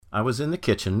I was in the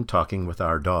kitchen talking with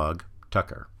our dog,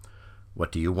 Tucker.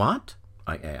 "What do you want?"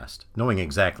 I asked, knowing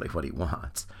exactly what he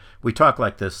wants. We talk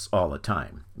like this all the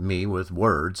time, me with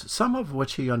words, some of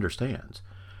which he understands.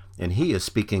 And he is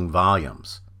speaking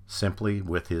volumes, simply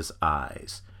with his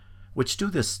eyes, which do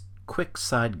this quick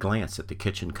side glance at the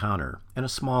kitchen counter and a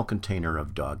small container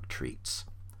of dog treats.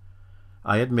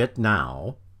 I admit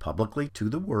now, publicly to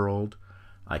the world,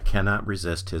 I cannot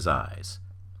resist his eyes.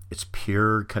 It's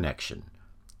pure connection.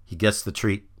 He gets the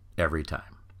treat every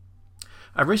time.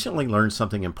 I recently learned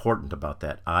something important about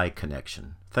that eye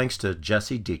connection, thanks to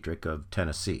Jessie Dietrich of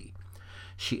Tennessee.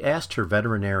 She asked her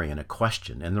veterinarian a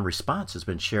question, and the response has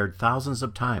been shared thousands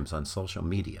of times on social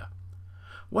media.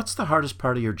 "What's the hardest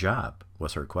part of your job?"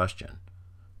 was her question.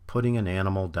 "Putting an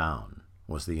animal down,"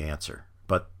 was the answer,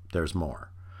 but there's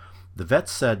more. The vet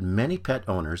said many pet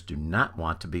owners do not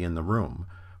want to be in the room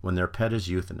when their pet is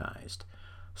euthanized.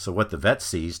 So what the vet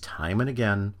sees time and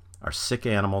again are sick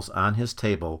animals on his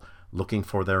table looking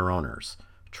for their owners,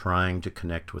 trying to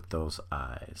connect with those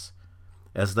eyes.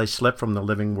 As they slip from the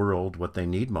living world, what they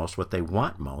need most, what they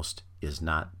want most, is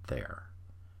not there.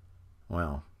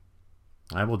 Well,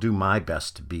 I will do my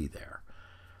best to be there.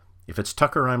 If it's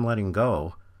Tucker I'm letting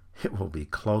go, it will be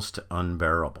close to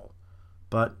unbearable.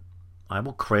 But I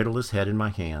will cradle his head in my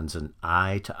hands, and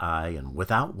eye to eye and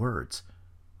without words,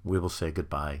 we will say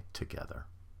goodbye together.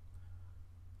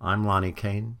 I'm Lonny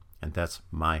Cain, and that's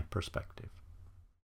my perspective.